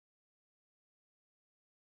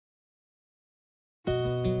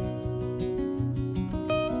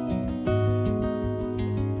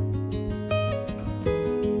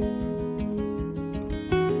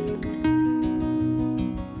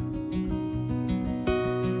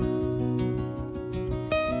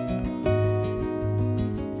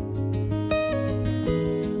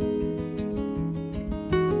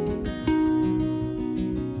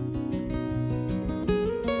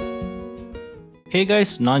Hey guys,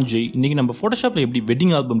 நான் ஜெய். இன்னைக்கு நம்ம ஃபோட்டோஷாப்பில் எப்படி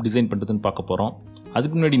வெட்டிங் ஆல்பம் டிசைன் பண்ணுறதுன்னு பார்க்க போகிறோம்.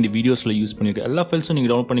 அதுக்கு முன்னாடி இந்த வீடியோஸில் யூஸ் பண்ணியிருக்க எல்லா ஃபைல்ஸும்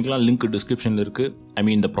நீங்கள் டவுன்லோட் பண்ணிக்கலாம். லிங்க் டிஸ்கிரிப்ஷனில்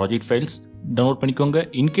இருக்குது. இந்த ப்ராஜெக்ட் ஃபைல்ஸ் டவுன்லோட் பண்ணிக்கோங்க.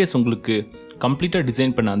 இன்கேஸ் உங்களுக்கு கம்ப்ளீட்டாக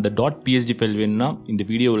டிசைன் பண்ண அந்த .psd ஃபைல் வேணும்னா இந்த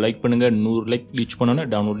வீடியோவை லைக் பண்ணுங்கள். 100 லைக் ரீச்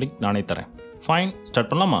பண்ணோன்னே டவுன்லோட் லிங்க் நானே தரேன். ஃபைன்,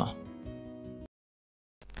 ஸ்டார்ட் பண்ணலாமா?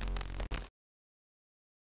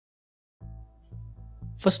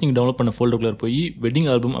 ஃபர்ஸ்ட் நீங்கள் டவுன்லோட் பண்ண ஃபோல்டருக்குள்ளே போய் வெட்டிங்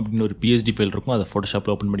ஆல்பம் அப்படின்னு ஒரு பிஎஸ்டி ஃபைல் இருக்கும். அதை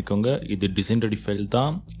ஃபோட்டோஷாப்பில் ஓப்பன் பண்ணிக்கோங்க. இது டிசைன் ரெடி ஃபைல்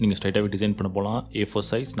தான். நீங்கள் ஸ்ட்ரைட்டாகவே டிசைன் பண்ண போகலாம். A4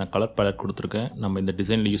 size. நான் கலர் பேலட் கொடுத்துருக்கேன். நம்ம இந்த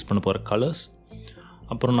டிசைனில் யூஸ் பண்ண போகிற கலர்ஸ்.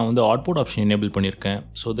 அப்புறம் நான் வந்து ஆட்புட் ஆப்ஷன் எனேபிள் பண்ணியிருக்கேன்.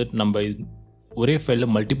 ஸோ தட் நம்ம ஒரே ஃபைலில்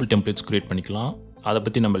மல்டிபிள் டெம்ப்ளேட்ஸ் க்ரியேட் பண்ணிக்கலாம். அதை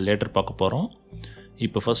பற்றி நம்ம லேட்டர் பார்க்க போகிறோம்.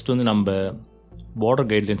 இப்போ ஃபஸ்ட் வந்து நம்ம பார்டர்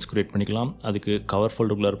கைட்லைன்ஸ் க்ரியேட் பண்ணிக்கலாம். அதுக்கு கவர்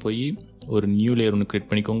ஃபோல்டருக்குள்ளே போய் ஒரு நியூ லேயர் ஒன்று க்ரியேட்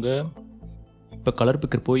பண்ணிக்கோங்க. இப்போ கலர்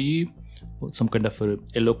பிக்கர் போய் some kind of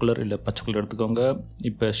yellow colour இல்லை பச்சை கலர் எடுத்துக்கோங்க.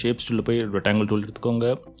 இப்போ ஷேப்ஸ் டூலில் போய் ரெக்டாங்கிள் டூல் எடுத்துக்கோங்க.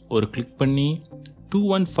 ஒரு கிளிக் பண்ணி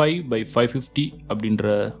 215x550 அப்படின்ற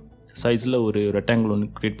சைஸில் ஒரு ரெக்டாங்கிள் ஒன்று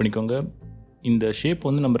க்ரியேட் பண்ணிக்கோங்க. இந்த ஷேப்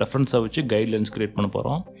வந்து நம்ம ரெஃபரன்ஸாக வச்சு கைட்லைன்ஸ் க்ரியேட் பண்ண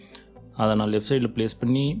போகிறோம். அதை நான் லெஃப்ட் சைடில் ப்ளேஸ்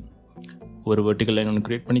பண்ணி ஒரு வெர்டிக்கல் லைன் ஒன்று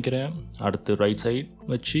க்ரியேட் பண்ணிக்கிறேன். அடுத்து ரைட் சைட்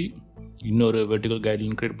வச்சு இன்னொரு வெர்டிக்கல்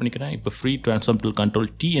கைட்லைன் க்ரியேட் பண்ணிக்கிறேன். இப்போ free transform tool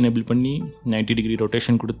control T enable பண்ணி 90 டிகிரி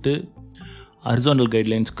ரொட்டேஷன் கொடுத்து ஹரிசாண்டல்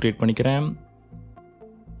கைட்லைன்ஸ் க்ரியேட் பண்ணிக்கிறேன்.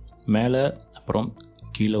 மேலே அப்புறம்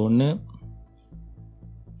கீழே ஒன்று.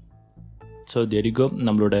 ஸோ தெரிகோ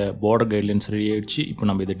நம்மளோட பார்டர் கைட்லைன்ஸ் ரெடி ஆகிடுச்சு. இப்போ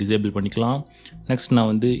நம்ம இதை டிசேபிள் பண்ணிக்கலாம். நெக்ஸ்ட் நான்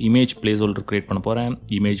வந்து இமேஜ் பிளேஸ் ஹோல்டர் க்ரியேட் பண்ண போகிறேன்.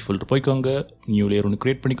 இமேஜ் ஃபோல்டர் போய்க்கோங்க. நியூ லேயர் ஒன்று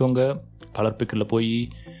க்ரியேட் பண்ணிக்கோங்க. கலர் பிக்கரில் போய்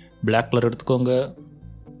பிளாக் கலர் எடுத்துக்கோங்க.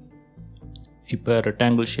 இப்போ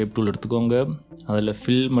ரெக்டாங்கிள் ஷேப் டூல் எடுத்துக்கோங்க. அதில்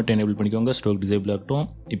ஃபில் மட்டும் எனேபிள் பண்ணிக்கோங்க. ஸ்ட்ரோக் டிசேபிள் ஆகட்டும்.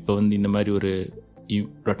 இப்போ வந்து இந்த மாதிரி ஒரு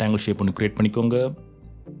ரெக்டாங்கிள் ஷேப் ஒன்று க்ரியேட் பண்ணிக்கோங்க.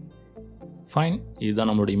 ஃபைன், இதுதான்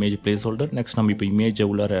நம்மளோட இமேஜ் பிளேஸ் ஹோல்டர். நெக்ஸ்ட் நம்ம இப்போ இமேஜை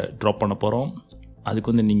உள்ளார ட்ராப் பண்ண போகிறோம். அதுக்கு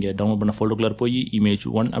வந்து நீங்கள் டவுன்லோட் பண்ண ஃபோல்டருக்குள்ளே போய் இமேஜ்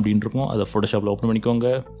 1 அப்படின்னு இருக்கும். அதை ஃபோட்டோஷாப்பில் ஓப்பன் பண்ணிக்கோங்க.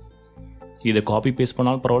 இதை காப்பி பேஸ்ட்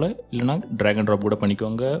பண்ணாலும் பரவாயில்ல, இல்லைனா ட்ராக் அண்ட் ட்ராப் கூட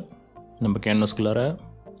பண்ணிக்கோங்க. நம்ம கேன்வாஸ்குள்ளார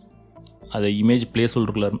அதை இமேஜ் பிளேஸ்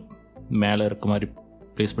ஹோல்டருக்குள்ளே மேலே இருக்க மாதிரி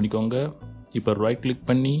ப்ளேஸ் பண்ணிக்கோங்க. இப்போ ரைட் கிளிக்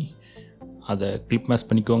பண்ணி அதை கிளிப் மேட்ச்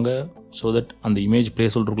பண்ணிக்கோங்க. ஸோ தட் அந்த இமேஜ்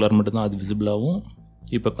பிளேஸ் ஹோல்டருக்குள்ளார மட்டும்தான் அது விசிபிள் ஆகும்.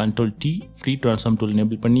 இப்போ control T free transform tool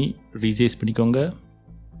enable பண்ணி ரீசைஸ் பண்ணிக்கோங்க.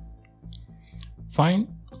 ஃபைன்,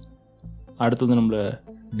 அடுத்து வந்து நம்மளை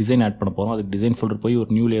டிசைன் ஆட் பண்ண போகிறோம். அதுக்கு டிசைன் ஃபோல்டர் போய் ஒரு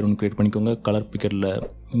நியூ லேயர் ஒன்று க்ரியேட் பண்ணிக்கோங்க. கலர் பிக்கரில்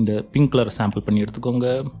இந்த பிங்க் கலர் சாம்பிள் பண்ணி எடுத்துக்கோங்க.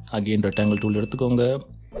 அகெயின் ரெக்டாங்கிள் டூல் எடுத்துக்கோங்க.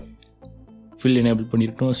 Fill enable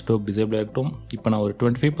பண்ணியிருக்கட்டும். ஸ்ட்ரோக் டிசேபிள் ஆகட்டும். இப்போ நான் ஒரு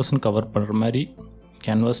 25% கவர் பண்ணுற மாதிரி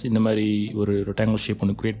கேன்வாஸ் இந்த மாதிரி ஒரு ரெக்டாங்கிள் ஷேப்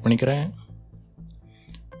ஒன்று க்ரியேட் பண்ணிக்கிறேன்.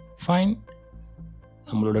 ஃபைன்,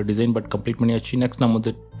 நம்மளோட டிசைன் பட் கம்ப்ளீட் பண்ணியாச்சு. நெக்ஸ்ட் நம்ம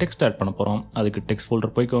வந்து டெக்ஸ்ட் ஆட் பண்ண போகிறோம். அதுக்கு டெக்ஸ்ட்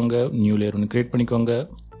ஃபோல்டர் போய்க்கோங்க. நியூ லேயர் ஒன்று க்ரியேட் பண்ணிக்கோங்க.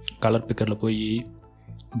 கலர் பிக்கரில் போய்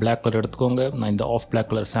பிளாக் கலர் எடுத்துக்கோங்க. நான் இந்த ஆஃப் பிளாக்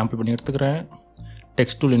கலர் சாம்பிள் பண்ணி எடுத்துக்கிறேன்.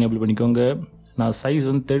 டெக்ஸ்ட் டூல் எனேபிள் பண்ணிக்கோங்க. நான் சைஸ்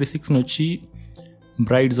வந்து 36ன்னு வச்சு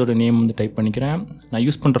பிரைட்ஸோட நேம் வந்து டைப் பண்ணிக்கிறேன். நான்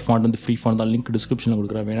யூஸ் பண்ணுற ஃபாண்ட் வந்து ஃப்ரீ ஃபாண்ட் தான். லிங்க் டிஸ்கிரிப்ஷனில்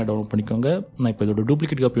கொடுக்குறேன், வேணால் டவுன்லோட் பண்ணிக்கோங்க. நான் இப்போ இதோட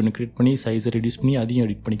டூப்ளிகேட் காப்பி ஒன்று க்ரியேட் பண்ணி சைஸை ரெடியூஸ் பண்ணி அதையும்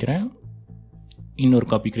எடிட் பண்ணிக்கிறேன். இன்னொரு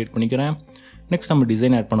காப்பி க்ரியேட் பண்ணிக்கிறேன். நெக்ஸ்ட் நம்ம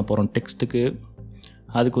டிசைன் ஆட் பண்ண போகிறோம் டெக்ஸ்ட்டுக்கு.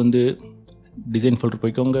 அதுக்கு வந்து டிசைன் ஃபோல்டர்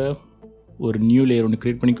போய்க்கோங்க. ஒரு நியூ லேயர் ஒன்று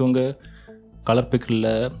க்ரியேட் பண்ணிக்கோங்க. கலர் பிக்கரில்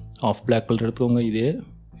ஆஃப் பிளாக் கலர் எடுத்துக்கோங்க. இது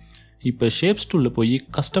இப்போ ஷேப்ஸ் டூலில் போய்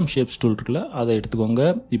கஸ்டம் ஷேப்ஸ் டூல் இருக்குல்ல, அதை எடுத்துக்கோங்க.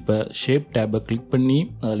 இப்போ ஷேப் டேப்பை கிளிக் பண்ணி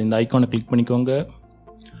அதில் இந்த ஐக்கானை கிளிக் பண்ணிக்கோங்க.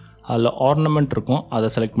 அதில் ஆர்னமெண்ட் இருக்கும், அதை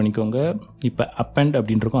செலக்ட் பண்ணிக்கோங்க. இப்போ அப்பெண்ட்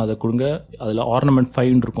அப்படின்னு இருக்கும், அதை கொடுங்க. அதில் ஆர்னமெண்ட்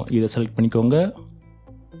 5 இருக்கும், இதை செலக்ட் பண்ணிக்கோங்க.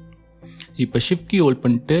 இப்போ ஷிஃப்ட் கீ ஹோல்ட்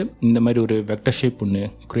பண்ணிட்டு இந்த மாதிரி ஒரு வெக்டர் ஷேப் ஒன்று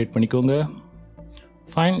க்ரியேட் பண்ணிக்கோங்க.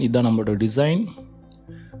 ஃபைன், இதுதான் நம்மளோட டிசைன்.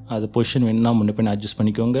 அது பொசிஷன் வேணும்னா முன்னே போய் அட்ஜஸ்ட்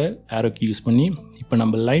பண்ணிக்கோங்க. ஆரோ கீ யூஸ் பண்ணி இப்போ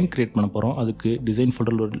நம்ம லைன் க்ரியேட் பண்ண போகிறோம். அதுக்கு டிசைன்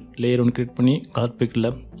ஃபோல்டரில் ஒரு லேயர் ஒன்று க்ரியேட் பண்ணி கலர் பிக்கில்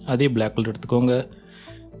அதே பிளாக் கலர் எடுத்துக்கோங்க.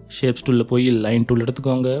 ஷேப்ஸ் டூலில் போய் லைன் டூல்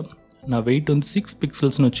எடுத்துக்கோங்க. நான் வெயிட் வந்து 6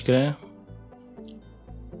 பிக்சல்ஸ்னு வச்சுக்கிறேன்.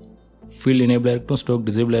 ஃபீல்ட் எனேபிளாக இருக்கட்டும், ஸ்ட்ரோக்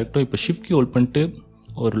டிசேபிளாக இருக்கட்டும். இப்போ ஷிஃப்ட் கீ ஹோல்ட் பண்ணிட்டு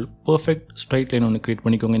ஒரு பர்ஃபெக்ட் ஸ்ட்ரைட் லைன் ஒன்று க்ரியேட்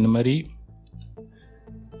பண்ணிக்கோங்க. இந்த மாதிரி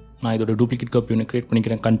நான் இதோட டூப்ளிகேட் காப்பி ஒன்று க்ரியேட்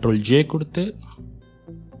பண்ணிக்கிறேன். கண்ட்ரோல் J கொடுத்து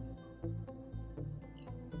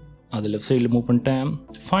அது லெஃப்ட் சைடில் மூவ் பண்ணிட்டேன்.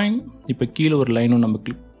 ஃபைன், இப்போ கீழே ஒரு லைன் ஒன்று நம்ம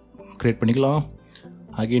க்ரியேட் பண்ணிக்கலாம்.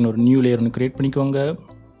 அகெயின் ஒரு நியூ லேயர் ஒன்று க்ரியேட் பண்ணிக்கோங்க.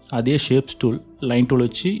 அதே ஷேப்ஸ் டூல் லைன் டூல்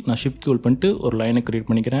வச்சு நான் ஷிஃப்ட் ஹோல்ட் பண்ணிட்டு ஒரு லைனை க்ரியேட்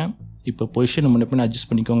பண்ணிக்கிறேன். இப்போ பொசிஷன் முன்னே பண்ணி அட்ஜஸ்ட்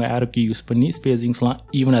பண்ணிக்கோங்க. ஆரோ கீ யூஸ் பண்ணி ஸ்பேசிங்ஸ்லாம்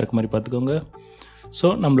ஈவனாக இருக்க மாதிரி பார்த்துக்கோங்க. ஸோ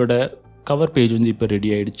நம்மளோட கவர் பேஜ் வந்து இப்போ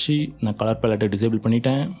ரெடி ஆகிடுச்சு. நான் கலர் பேலட்டை டிசேபிள்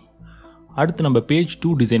பண்ணிட்டேன். அடுத்து நம்ம பேஜ் 2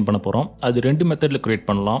 டிசைன் பண்ண போகிறோம். அது 2 மெத்தடில் க்ரியேட்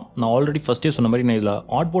பண்ணலாம். நான் ஆல்ரெடி ஃபஸ்ட்டே சொன்ன மாதிரி நான் இதில்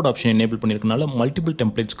artboard option enable பண்ணியிருக்கனால multiple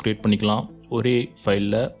templates create பண்ணிக்கலாம் ஒரே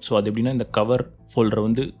ஃபைலில். ஸோ அது எப்படின்னா இந்த கவர் ஃபோல்டரை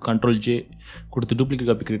வந்து Ctrl+J கொடுத்து டூப்ளிகேட்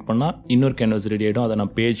காப்பி க்ரியேட் பண்ணால் இன்னொரு கேன்வாஸ் ரெடி ஆகிடும். அதை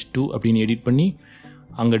நான் பேஜ் 2 அப்படின்னு எடிட் பண்ணி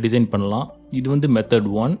அங்கே டிசைன் பண்ணலாம். இது வந்து மெத்தட்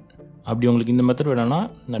 1. அப்படி உங்களுக்கு இந்த மெத்தட் வேணும்னா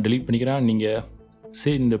நான் டெலீட் பண்ணிக்கிறேன். நீங்கள்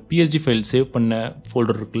இந்த PSG ஃபைல் சேவ் பண்ண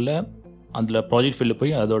ஃபோல்டர் இருக்குல்ல, அதில் ப்ராஜெக்ட் ஃபைலில்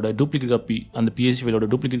போய் அதோட டூப்ளிகேட் காப்பி, அந்த PSG ஃபைலோட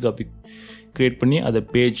டூப்ளிகேட் காப்பி க்ரியேட் பண்ணி அதை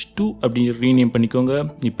பேஜ் 2 அப்படின்னு ரீநேம் பண்ணிக்கோங்க.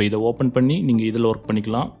 இப்போ இதை ஓப்பன் பண்ணி நீங்கள் இதில் ஒர்க்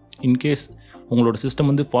பண்ணிக்கலாம். இன்கேஸ் உங்களோட சிஸ்டம்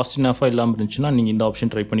வந்து ஃபாஸ்ட் இனஃபாக இல்லாமல் இருந்துச்சுன்னா நீங்கள் இந்த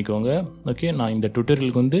ஆப்ஷன் ட்ரை பண்ணிக்கோங்க. ஓகே, நான் இந்த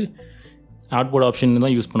டுட்டோரியலுக்கு வந்து ஆர்ட்போர்ட் ஆப்ஷன்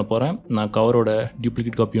தான் யூஸ் பண்ண போகிறேன். நான் கவரோட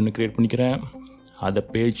டூப்ளிகேட் காப்பி ஒன்று க்ரியேட் பண்ணிக்கிறேன். அதை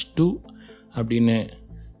பேஜ் 2 அப்படின்னு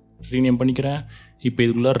ரீநேம் பண்ணிக்கிறேன். இப்போ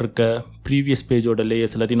இதுக்குள்ளே இருக்க ப்ரீவியஸ் பேஜோட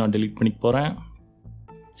லேயர்ஸ் எல்லாத்தையும் நான் டெலீட் பண்ணிக்க போகிறேன்.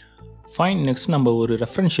 ஃபைன். நெக்ஸ்ட் நம்ம ஒரு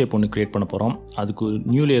ரெஃபரன்ஸ் ஷேப் ஒன்று க்ரியேட் பண்ண போகிறோம். அதுக்கு ஒரு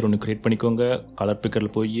நியூ லேயர் ஒன்று க்ரியேட் பண்ணிக்கோங்க. கலர்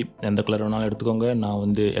பிக்கரில் போய் எந்த கலர் வேணாலும் எடுத்துக்கோங்க. நான்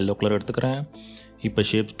வந்து எல்லோ கலர் எடுத்துக்கிறேன். இப்போ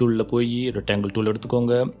ஷேப்ஸ் டூலில் போய் ரெக்டாங்கிள் டூல்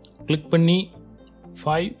எடுத்துக்கோங்க. கிளிக் பண்ணி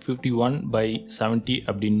 551/70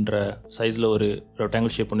 அப்படின்ற சைஸில் ஒரு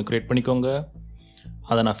ரெக்டாங்கிள் ஷேப் ஒன்று க்ரியேட் பண்ணிக்கோங்க.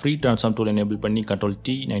 அதை நான் ஃப்ரீ ட்ரான்ஸ்ஃபார்ம் டூல் எனேபிள் பண்ணி Ctrl+T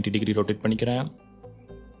 90 டிகிரி ரொட்டேட் பண்ணிக்கிறேன்.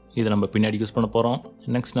 இதை நம்ம பின்னாடி யூஸ் பண்ண போகிறோம்.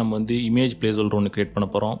 நெக்ஸ்ட் நம்ம வந்து இமேஜ் பிளேஸ் ஹோல்டர் ஒன்று க்ரியேட் பண்ண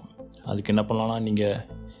போகிறோம். அதுக்கு என்ன பண்ணலாம்னா நீங்கள்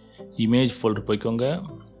இமேஜ் ஃபோல்டர் போய்க்கோங்க.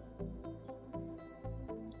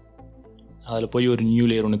 அதில் போய் ஒரு நியூ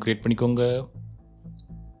லேயர் ஒன்று க்ரியேட் பண்ணிக்கோங்க.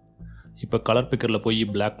 இப்போ கலர் பிக்கரில் போய்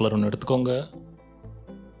பிளாக் கலர் ஒன்று எடுத்துக்கோங்க.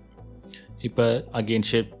 இப்போ அகெயின்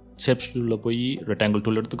ஷேப்ஸ் டூலில் போய் ரெக்டாங்கிள்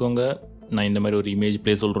டூல் எடுத்துக்கோங்க. நான் இந்த மாதிரி ஒரு இமேஜ்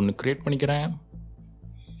பிளேஸ் ஹோல்டர் ஒன்று க்ரியேட் பண்ணிக்கிறேன்.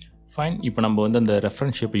 ஃபைன். இப்போ நம்ம வந்து அந்த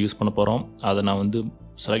ரெஃபரன்ஸ் ஷேப்பை யூஸ் பண்ண போகிறோம். அதை நான் வந்து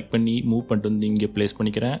செலக்ட் பண்ணி மூவ் பண்ணிட்டு வந்து இங்கே ப்ளேஸ்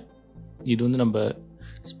பண்ணிக்கிறேன். இது வந்து நம்ம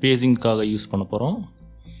ஸ்பேஸிங்காக யூஸ் பண்ண போகிறோம்.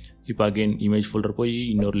 இப்போ அகெயின் இமேஜ் ஃபோல்டர் போய்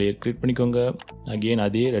இன்னொரு லேயர் க்ரியேட் பண்ணிக்கோங்க. அகெயின்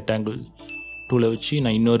அதே ரெக்டாங்கிள் டூலை வச்சு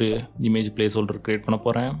நான் இன்னொரு இமேஜ் பிளேஸ் ஹோல்டர் க்ரியேட் பண்ண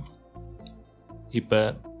போகிறேன். இப்போ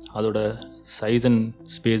அதோட சைஸ் அண்ட்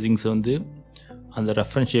ஸ்பேஸிங்ஸை வந்து அந்த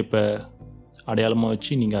ரெஃபரன்ஸ் ஷேப்பை அடையாளமாக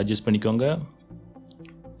வச்சு நீங்கள் அட்ஜஸ்ட் பண்ணிக்கோங்க.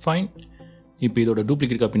 ஃபைன். இப்போ இதோட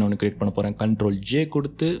டூப்ளிகேட் காப்பி நான் ஒன்று க்ரியேட் பண்ண போகிறேன். Ctrl+J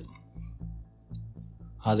கொடுத்து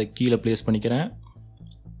அதை கீழே ப்ளேஸ் பண்ணிக்கிறேன்.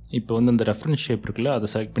 இப்போ வந்து அந்த ரெஃபரன்ஸ் ஷேப் இருக்குல்ல, அதை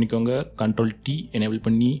செலக்ட் பண்ணிக்கோங்க. Ctrl+T எனேபிள்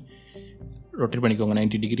பண்ணி ரொட்டேட் பண்ணிக்கோங்க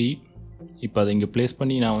 90 டிகிரி. இப்போ அதை இங்கே ப்ளேஸ்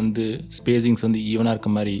பண்ணி நான் வந்து ஸ்பேஸிங்ஸ் வந்து ஈவனாக இருக்க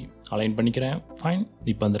மாதிரி அலைன் பண்ணிக்கிறேன். ஃபைன்.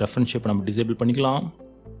 இப்போ அந்த ரெஃபரன்ஸ் ஷேப்பை நம்ம டிசேபிள் பண்ணிக்கலாம்.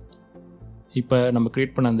 இப்போ நம்ம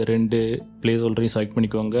க்ரியேட் பண்ண அந்த 2 பிளேஸ் ஹோல்டரையும் செலக்ட்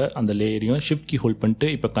பண்ணிக்கோங்க. அந்த லேயரையும் ஷிஃப்ட் கீ ஹோல்ட் பண்ணிட்டு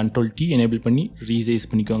இப்போ Ctrl+T எனேபிள் பண்ணி ரீசைஸ்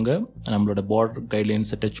பண்ணிக்கோங்க, நம்மளோட பார்டர்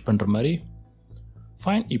கைட்லைன்ஸை டச் பண்ணுற மாதிரி.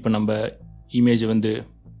 ஃபைன். இப்போ நம்ம இமேஜை வந்து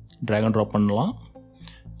ட்ராக் அண்ட் ட்ராப் பண்ணலாம்.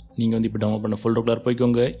 நீங்கள் வந்து இப்போ டவுன்லோட் பண்ண ஃபோல்டருக்குள்ளார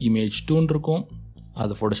போய்க்கோங்க. இமேஜ் 2 இருக்கும்,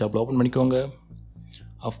 அதை ஃபோட்டோஷாப்பில் ஓப்பன் பண்ணிக்கோங்க.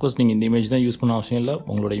 அஃப்கோர்ஸ் நீங்கள் இந்த இமேஜ் தான் யூஸ் பண்ண அவசியம் இல்லை,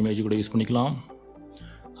 உங்களோட இமேஜ் கூட யூஸ் பண்ணிக்கலாம்.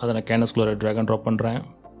 அதை நான் கேன்வாஸ்குள்ளார ட்ராக் அண்ட் ட்ராப் பண்ணுறேன்.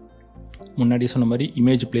 முன்னாடி சொன்ன மாதிரி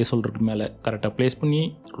இமேஜ் பிளேஸ் ஹோல்டருக்கு மேலே கரெக்டாக ப்ளேஸ் பண்ணி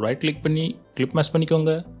ரைட் கிளிக் பண்ணி கிளிப் மேட்ச்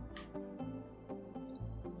பண்ணிக்கோங்க.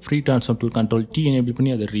 Free transform tool Ctrl+T enable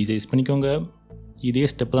பண்ணி அதை ரீசைஸ் பண்ணிக்கோங்க. இதே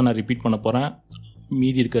ஸ்டெப்பை தான் நான் ரிப்பீட் பண்ண போகிறேன்.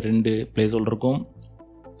 மீதி இருக்க 2 பிளேஸ் ஹோல்டருக்கும்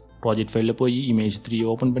ப்ராஜெக்ட் ஃபைலில் போய் இமேஜ் 3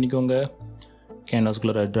 ஓப்பன் பண்ணிக்கோங்க.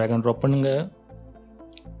 கேன்வாஸ்குள்ளார ட்ராக் அண்ட் ட்ராப் பண்ணுங்கள்.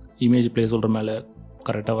 இமேஜ் பிளேஸ் ஹோல்டர் மேலே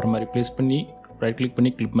கரெக்டாக வர மாதிரி ப்ளேஸ் பண்ணி ரைட் கிளிக்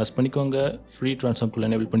பண்ணி கிளிப் மேட்ச் பண்ணிக்கோங்க. ஃப்ரீ ட்ரான்ஸ்ஃபார்ம் டூல்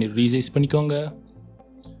எனேபிள் பண்ணி ரீசைஸ் பண்ணிக்கோங்க.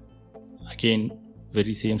 அகெயின்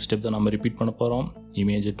வெரி சேம் ஸ்டெப் தான் நம்ம ரிப்பீட் பண்ண போகிறோம்.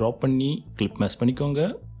 இமேஜை ட்ராப் பண்ணி கிளிப் மேட்ச் பண்ணிக்கோங்க,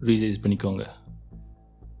 ரீசைஸ் பண்ணிக்கோங்க.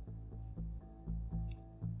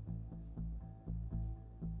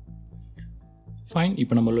 ஃபைன்.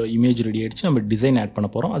 இப்போ நம்மளோட இமேஜ் ரெடி ஆகிடுச்சு. நம்ம டிசைன் ஆட் பண்ண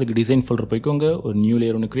போகிறோம். அதுக்கு டிசைன் ஃபோல்டர் போய்க்கோங்க. ஒரு நியூ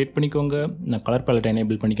லேயர் ஒன்று க்ரியேட் பண்ணிக்கோங்க. நான் கலர் பேலட்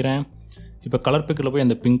எனேபிள் பண்ணிக்கிறேன். இப்போ கலர் பிக்கரில் போய்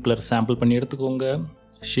அந்த பிங்க் கலர் சாம்பிள் பண்ணி எடுத்துக்கோங்க.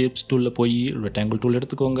 ஷேப்ஸ் டூலில் போய் ரெக்டாங்கிள் டூல்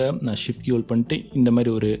எடுத்துக்கோங்க. நான் ஷிஃப்ட் கீ ஹோல்ட் பண்ணிட்டு இந்த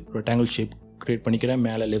மாதிரி ஒரு ரெக்டாங்கிள் ஷேப் க்ரியேட் பண்ணிக்கிறேன்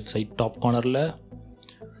மேலே லெஃப்ட் சைட் டாப் கார்னரில்.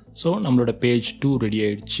 ஸோ நம்மளோட பேஜ் 2 ரெடி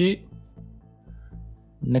ஆகிடுச்சு.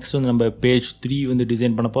 நெக்ஸ்ட் வந்து நம்ம பேஜ் 3 வந்து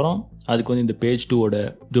டிசைன் பண்ண போகிறோம். அதுக்கு வந்து இந்த பேஜ் 2ஓட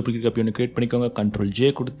டூப்ளிகேட் காப்பி ஒன்று க்ரியேட் பண்ணிக்கோங்க.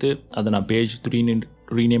 Ctrl+J கொடுத்து அதை நான் பேஜ் 3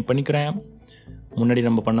 ரீநேம் பண்ணிக்கிறேன். முன்னாடி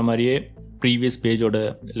நம்ம பண்ண மாதிரியே ப்ரீவியஸ் பேஜோட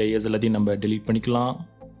லேயர்ஸ் எல்லாத்தையும் நம்ம டெலீட் பண்ணிக்கலாம்.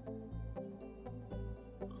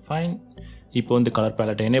 ஃபைன். இப்போ வந்து கலர்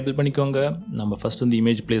பேலட்டை எனேபிள் பண்ணிக்கோங்க. நம்ம ஃபஸ்ட் வந்து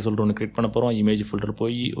இமேஜ் பிளேஸ் ஹோல்டர் ஒன்று க்ரியேட் பண்ண போகிறோம். இமேஜ் ஃபோல்டர்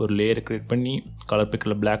போய் ஒரு லேயர் க்ரியேட் பண்ணி கலர்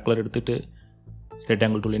பிக்கரில் பிளாக் கலர் எடுத்துகிட்டு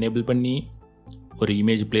ரெக்டாங்கிள் டூல் எனேபிள் பண்ணி ஒரு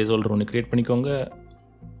இமேஜ் பிளேஸ் ஹோல்டர் ஒன்று க்ரியேட் பண்ணிக்கோங்க.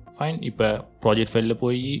 ஃபைன். இப்போ ப்ராஜெக்ட் ஃபைலில்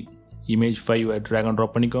போய் இமேஜ் 5 ட்ராக் அண்ட்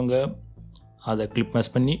ட்ராப் பண்ணிக்கோங்க. அதை கிளிப்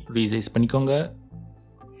மேட்ச் பண்ணி ரீசைஸ் பண்ணிக்கோங்க.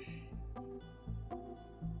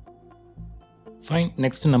 ஃபைன்.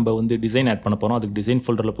 நெக்ஸ்ட் நம்ம வந்து டிசைன் ஆட் பண்ண போகிறோம். அதுக்கு டிசைன்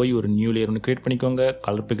ஃபோல்டரில் போய் ஒரு நியூ லேயர் ஒன்று க்ரியேட் பண்ணிக்கோங்க.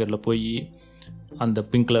 கலர் பிக்கரில் போய் அந்த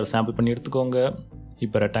பிங்க் கலர் சாம்பிள் பண்ணி எடுத்துக்கோங்க.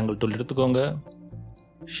 இப்போ ரெக்டாங்கிள் டூல் எடுத்துக்கோங்க.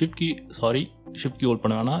 ஷிஃப்ட் கீ ஹோல்ட்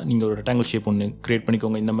பண்ண வேணாம், நீங்கள் ஒரு ரெக்டாங்கிள் ஷேப் ஒன்று க்ரியேட்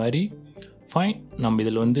பண்ணிக்கோங்க இந்த மாதிரி. ஃபைன், நம்ம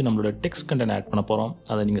இதில் வந்து நம்மளோட டெக்ஸ்ட் கண்டென்ட் ஆட் பண்ண போகிறோம்.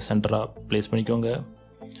 அதை நீங்கள் சென்டராக ப்ளேஸ் பண்ணிக்கோங்க.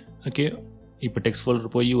 ஓகே, இப்போ டெக்ஸ்ட்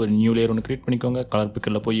ஃபோல்டர் போய் ஒரு நியூ லேயர் ஒன்று க்ரியேட் பண்ணிக்கோங்க. கலர்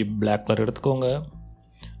பிக்கரில் போய் பிளாக் கலர் எடுத்துக்கோங்க.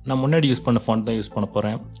 நான் முன்னாடி யூஸ் பண்ண ஃபாண்ட் தான் யூஸ் பண்ண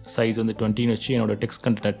போகிறேன். சைஸ் வந்து 20 வச்சு என்னோடய டெக்ஸ்ட்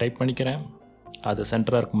கண்டென்ட்டை டைப் பண்ணிக்கிறேன். அதை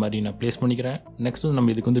சென்டராக இருக்க மாதிரி நான் ப்ளேஸ் பண்ணிக்கிறேன். நெக்ஸ்ட் வந்து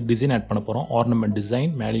நம்ம இதுக்கு வந்து டிசைன் ஆட் பண்ண போகிறோம், ஆர்னமெண்ட்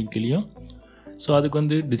டிசைன் மேலேயும் கீழேயும். ஸோ அதுக்கு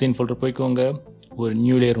வந்து டிசைன் ஃபோல்டர் போய்க்கோங்க, ஒரு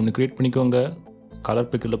நியூ லேயர் ஒன்று க்ரியேட் பண்ணிக்கோங்க. கலர்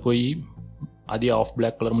பிக்கரில் போய் அதே ஆஃப்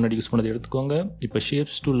பிளாக் கலர் முன்னாடி யூஸ் பண்ணதை எடுத்துக்கோங்க. இப்போ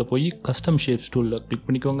ஷேப்ஸ் டூலில் போய் கஸ்டம் ஷேப்ஸ் டூலில் கிளிக்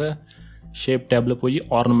பண்ணிக்கோங்க. ஷேப் டேப்பில் போய்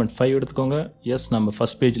ஆர்னமெண்ட் 5 எடுத்துக்கோங்க. எஸ், நம்ம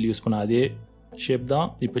ஃபஸ்ட் பேஜில் யூஸ் பண்ண அதே ஷேப் தான்.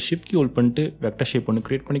 இப்போ ஷிஃப்ட் கீ ஹோல்ட் பண்ணிட்டு வெக்டர் ஷேப் ஒன்று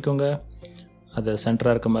க்ரியேட் பண்ணிக்கோங்க. அதை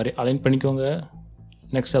சென்டராக இருக்க மாதிரி அலைன் பண்ணிக்கோங்க.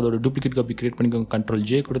 நெக்ஸ்ட் அதோட டூப்ளிகேட் காப்பி க்ரியேட் பண்ணிக்கோங்க. Ctrl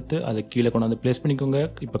J கொடுத்து அதை கீழே கொண்டு வந்து ப்ளேஸ் பண்ணிக்கோங்க.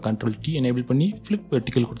 இப்போ Ctrl T எனேபிள் பண்ணி ஃப்ளிப்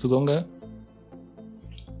வெர்டிக்கல் கொடுத்துக்கோங்க.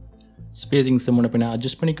 ஸ்பேசிங்ஸை முன்ன பின்ன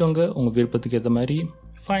அட்ஜஸ்ட் பண்ணிக்கோங்க உங்கள் விருப்பத்துக்கு ஏற்ற மாதிரி.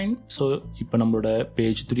 ஃபைன். ஸோ இப்போ நம்மளோட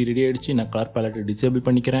பேஜ் 3 ரெடி ஆகிடுச்சு. நான் கலர் பேலட்டை டிசேபிள்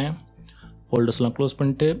பண்ணிக்கிறேன். ஃபோல்டர்ஸ்லாம் க்ளோஸ்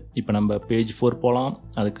பண்ணிட்டு இப்போ நம்ம பேஜ் 4 போகலாம்.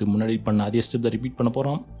 அதுக்கு முன்னாடி பண்ண அதே ஸ்டெப் தான் ரிப்பீட் பண்ண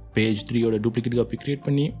போகிறோம். பேஜ் 3யோட டூப்ளிகேட் காப்பி க்ரியேட்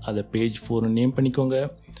பண்ணி அதை பேஜ் 4 நேம் பண்ணிக்கோங்க.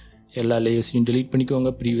 எல்லா லேயர்ஸையும் டெலீட்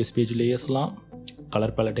பண்ணிக்கோங்க, ப்ரீவியஸ் பேஜ் லேயர்ஸ்லாம்.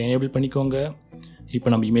 கலர் பேலட்டை எனேபிள் பண்ணிக்கோங்க. இப்போ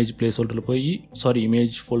நம்ம இமேஜ் பிளேஸ் ஹோல்டரில் போய்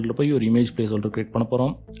இமேஜ் ஃபோல்டரில் போய் ஒரு இமேஜ் பிளேஸ் ஹோல்டர் க்ரியேட் பண்ண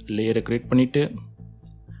போகிறோம். லேயரை க்ரியேட் பண்ணிவிட்டு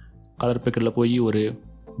கலர் பிக்கரில் போய் ஒரு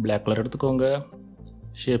பிளாக் கலர் எடுத்துக்கோங்க.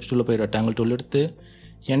 ஷேப்ஸ் டூலில் போய் ரெக்டாங்கிள் டூல் எடுத்து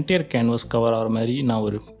என்டையர் கேன்வாஸ் கவர் ஆகிற மாதிரி நான்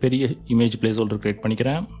ஒரு பெரிய இமேஜ் பிளேஸ் ஹோல்டர் க்ரியேட்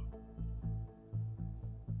பண்ணிக்கிறேன்.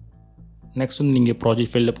 நெக்ஸ்ட் வந்து நீங்கள்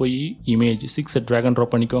ப்ராஜெக்ட் ஃபைலில் போய் இமேஜ் 6 ட்ராக் அண்ட்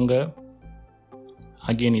ட்ராப் பண்ணிக்கோங்க.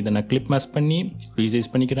 அகெயின் இதை நான் கிளிப் மேட்ச் பண்ணி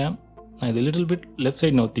ரீசைஸ் பண்ணிக்கிறேன். நான் இது லிட்டில் பிட் லெஃப்ட்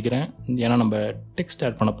சைடு நோத்திக்கிறேன், ஏன்னா நம்ம டெக்ஸ்ட்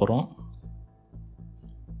ஆட் பண்ண போகிறோம்.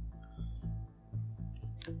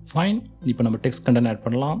 ஃபைன். இப்போ நம்ம டெக்ஸ்ட் கண்டென்ட் ஆட்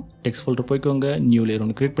பண்ணலாம். டெக்ஸ்ட் ஃபோல்டர் போய்க்கோங்க, நியூ லேயர்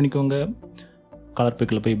ஒன்று க்ரியேட் பண்ணிக்கோங்க. கலர்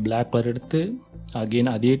பிக்கில் போய் பிளாக் கலர் எடுத்து அகெயின்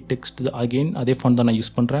அதே டெக்ஸ்ட் அதே ஃபாண்ட் தான் நான்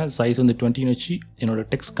யூஸ் பண்ணுறேன். சைஸ் வந்து 20 வச்சு என்னோடய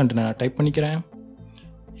டெக்ஸ்ட் கண்டென்ட் நான் டைப் பண்ணிக்கிறேன்.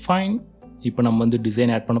 ஃபைன். இப்போ நம்ம வந்து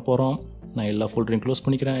டிசைன் ஆட் பண்ண போகிறோம். நான் எல்லா ஃபோல்டரையும் க்ளோஸ்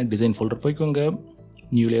பண்ணிக்கிறேன். டிசைன் ஃபோல்டர் போய்க்கோங்க,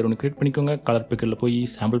 நியூ லேயர் ஒன்று க்ரியேட் பண்ணிக்கோங்க. கலர் பிக்கரில் போய்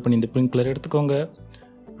சாம்பிள் பண்ணி இந்த பிங்க் கலர் எடுத்துக்கோங்க.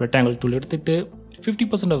 ரெக்டாங்கிள் டூல் எடுத்துகிட்டு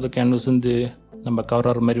 50% ஆஃப் த கேன்வஸ் வந்து நம்ம கவர்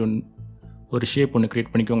ஆகிற மாதிரி ஒரு ஷேப் ஒன்று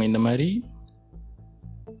க்ரியேட் பண்ணிக்கோங்க இந்த மாதிரி.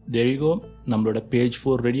 there you go, நம்மளோட பேஜ்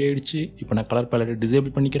 4 ரெடி ஆகிடுச்சு. இப்போ நான் கலர் பேலட்டை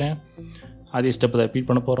டிசேபிள் பண்ணிக்கிறேன். அதே ஸ்டெப்பை தான் ரிப்பீட்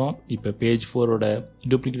பண்ண போகிறோம். இப்போ page 4ஓட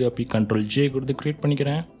duplicate copy Ctrl J கொடுத்து க்ரியேட்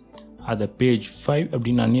பண்ணிக்கிறேன். அதை பேஜ் 5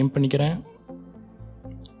 அப்படின்னு நான் நேம் பண்ணிக்கிறேன்.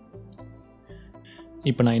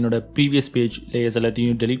 இப்போ நான் என்னோடய ப்ரீவியஸ் பேஜ் லேயர்ஸ்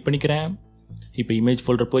எல்லாத்தையும் டெலீட் பண்ணிக்கிறேன். இப்போ இமேஜ்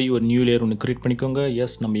ஃபோல்டர் போய் ஒரு நியூ லேயர் ஒன்று க்ரியேட் பண்ணிக்கோங்க.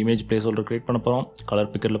 எஸ், நம்ம இமேஜ் பிளேஸ் ஹோல்டர் க்ரியேட் பண்ண போகிறோம். கலர்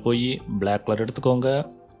பிக்கரில் போய் பிளாக் கலர் எடுத்துக்கோங்க.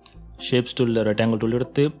 ஷேப்ஸ் டூலில் ரெக்டாங்கிள் டூல்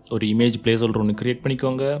எடுத்து ஒரு இமேஜ் பிளேஸ் ஹோல்டர் ஒன்று க்ரியேட்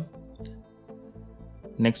பண்ணிக்கோங்க.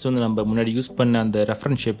 நெக்ஸ்ட் வந்து நம்ம முன்னாடி யூஸ் பண்ண அந்த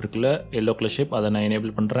ரெஃபரன்ஸ் ஷேப் இருக்குல்ல, எல்லோ கலர் ஷேப், அதை நான்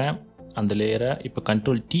எனேபிள் பண்ணுறேன் அந்த லேயரை. இப்போ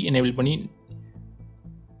Ctrl T எனேபிள் பண்ணி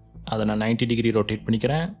அதை நான் 90 டிகிரி ரொட்டேட்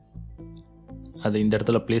பண்ணிக்கிறேன். அதை இந்த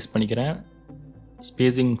இடத்துல ப்ளேஸ் பண்ணிக்கிறேன்.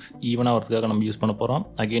 ஸ்பேசிங்ஸ் ஈவனாக வரதுக்காக நம்ம யூஸ் பண்ண போகிறோம்.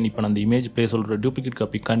 அகெயின் இப்போ நான் அந்த image place holder duplicate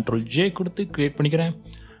copy Ctrl J கொடுத்து க்ரியேட் பண்ணிக்கிறேன்.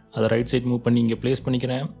 அதை ரைட் சைட் மூவ் பண்ணி இங்கே ப்ளேஸ்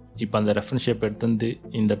பண்ணிக்கிறேன். இப்போ அந்த ரெஃபரன்ஸ் ஷேப் எடுத்து வந்து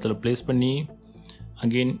இந்த இடத்துல ப்ளேஸ் பண்ணி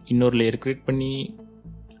அகெயின் இன்னொரு லேயர் க்ரியேட் பண்ணி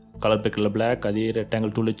கலர் பிக்கரில் பிளாக் அதே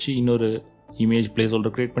ரெக்டாங்கிள் டூல் வச்சு இன்னொரு இமேஜ் பிளேஸ்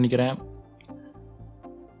ஹோல்டர் க்ரியேட் பண்ணிக்கிறேன்.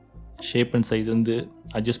 ஷேப் அண்ட் சைஸ் வந்து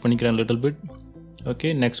அட்ஜஸ்ட் பண்ணிக்கிறேன் லிட்டில் பிட். ஓகே,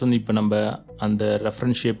 நெக்ஸ்ட் வந்து இப்போ நம்ம அந்த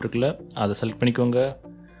ரெஃபரன்ஸ் ஷேப் இருக்குல்ல, அதை செலக்ட் பண்ணிக்கோங்க.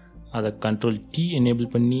 அதை Ctrl T எனேபிள்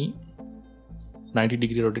பண்ணி 90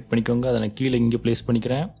 டிகிரி ரொட்டேட் பண்ணிக்கோங்க. அதை நான் கீழே இங்கே ப்ளேஸ்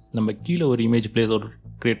பண்ணிக்கிறேன். நம்ம கீழே ஒரு இமேஜ் பிளேஸ் ஹோல்டர்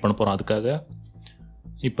க்ரியேட் பண்ண போகிறோம். அதுக்காக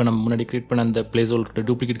இப்போ நம்ம முன்னாடி க்ரியேட் பண்ண அந்த place holder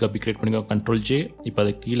duplicate copy create பண்ணிக்கோங்க Ctrl J. இப்போ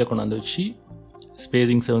அதை கீழே கொண்டு வந்து வச்சு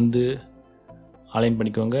ஸ்பேசிங்ஸை வந்து அலைன்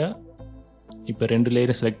பண்ணிக்கோங்க. இப்போ 2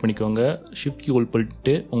 லேயரை செலக்ட் பண்ணிக்கோங்க. ஷிஃப்ட் கீ ஹோல்ட்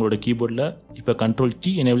பண்ணிட்டு உங்களோட கீபோர்டில் இப்போ Ctrl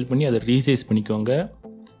T எனேபிள் பண்ணி அதை ரீசைஸ் பண்ணிக்கோங்க.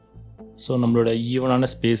 ஸோ நம்மளோட ஈவனான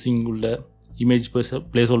ஸ்பேசிங் உள்ள இமேஜ்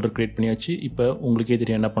பிளேஸ் ஹோல்டர் க்ரியேட் பண்ணியாச்சு. இப்போ உங்களுக்கே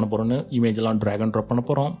தெரியும் என்ன பண்ண போகிறோன்னு. இமேஜெல்லாம் ட்ராக் அண்ட் ட்ராப் பண்ண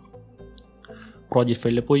போகிறோம். ப்ராஜெக்ட்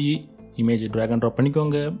ஃபைலில் போய் இமேஜ் ட்ராக் அண்ட் ட்ராப்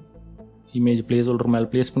பண்ணிக்கோங்க. இமேஜ் பிளேஸ் ஹோல்டர் மேலே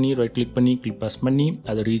ப்ளேஸ் பண்ணி ரைட் கிளிக் பண்ணி பாஸ் பண்ணி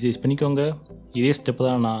அதை ரீசைஸ் பண்ணிக்கோங்க. இதே ஸ்டெப்பு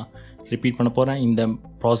தான் நான் ரிப்பீட் பண்ண போகிறேன். இந்த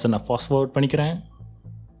ப்ராசஸை நான் ஃபாஸ்ட் ஃபார்வர்ட் பண்ணிக்கிறேன்.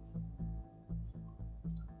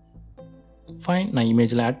 ஃபைன், நான்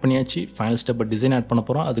இமேஜில் ஆட் பண்ணியாச்சு. ஃபைனல் ஸ்டெப்பை டிசைன் ஆட் பண்ண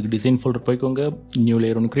போகிறோம். அதுக்கு டிசைன் ஃபோல்டர் போய்க்கோங்க, நியூ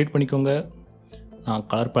லேயர் ஒன்று க்ரியேட் பண்ணிக்கோங்க. நான்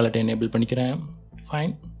கலர் பேலட்டை எனேபிள் பண்ணிக்கிறேன்.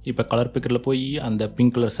 ஃபைன். இப்போ கலர் பிக்கரில் போய் அந்த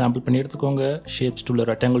பிங்க் கலர் சாம்பிள் பண்ணி எடுத்துக்கோங்க. ஷேப்ஸ் டூலில்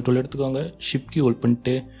ரெக்டாங்கிள் டூல் எடுத்துக்கோங்க. ஷிஃப்ட் கீ ஹோல்ட்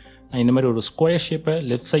பண்ணிட்டு நான் இந்த மாதிரி ஒரு ஸ்கொயர் ஷேப்பை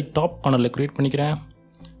லெஃப்ட் சைட் டாப் கார்னரில் க்ரியேட் பண்ணிக்கிறேன்.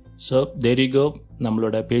 ஸோ there you go,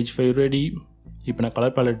 நம்மளோட பேஜ் 5 ரெடி. இப்போ நான்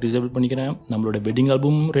கலர் பேலட் டிசேபிள் பண்ணிக்கிறேன். நம்மளோட வெட்டிங்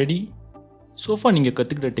ஆல்பம் ரெடி. சோஃபா நீங்கள்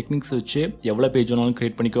கற்றுக்கிட்ட டெக்னிக்ஸ் வச்சு எவ்வளோ பேஜ் வேணாலும்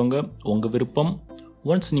க்ரியேட் பண்ணிக்கோங்க, உங்கள் விருப்பம்.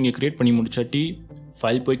 ஒன்ஸ் நீங்கள் க்ரியேட் பண்ணி முடிச்சாட்டி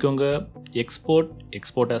ஃபைல் போய்க்கோங்க,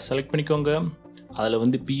 எக்ஸ்போர்ட்டை செலக்ட் பண்ணிக்கோங்க. அதில்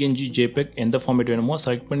வந்து PNG JPEG எந்த ஃபார்மேட் வேணுமோ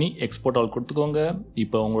செலக்ட் பண்ணி எக்ஸ்போர்ட் ஆல் கொடுத்துக்கோங்க.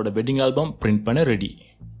 இப்போ உங்களோட வெட்டிங் ஆல்பம் பிரிண்ட் பண்ண ready.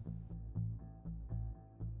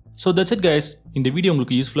 So that's it guys. இந்த வீடியோ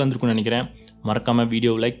உங்களுக்கு யூஸ்ஃபுல்லாக இருந்திருக்கும்னு நினைக்கிறேன். மறக்காமல்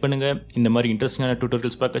வீடியோ லைக் பண்ணுங்கள். இந்த மாதிரி இன்ட்ரெஸ்டிங்கான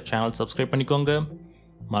டியூட்டோரியல்ஸ் பார்க்க சேனல் சப்ஸ்கிரைப் பண்ணிக்கோங்க.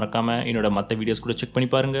 மறக்காமல் என்னோட மற்ற வீடியோஸ் கூட செக் பண்ணி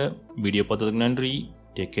பாருங்கள். வீடியோ பார்த்ததுக்கு நன்றி.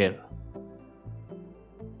 Take care.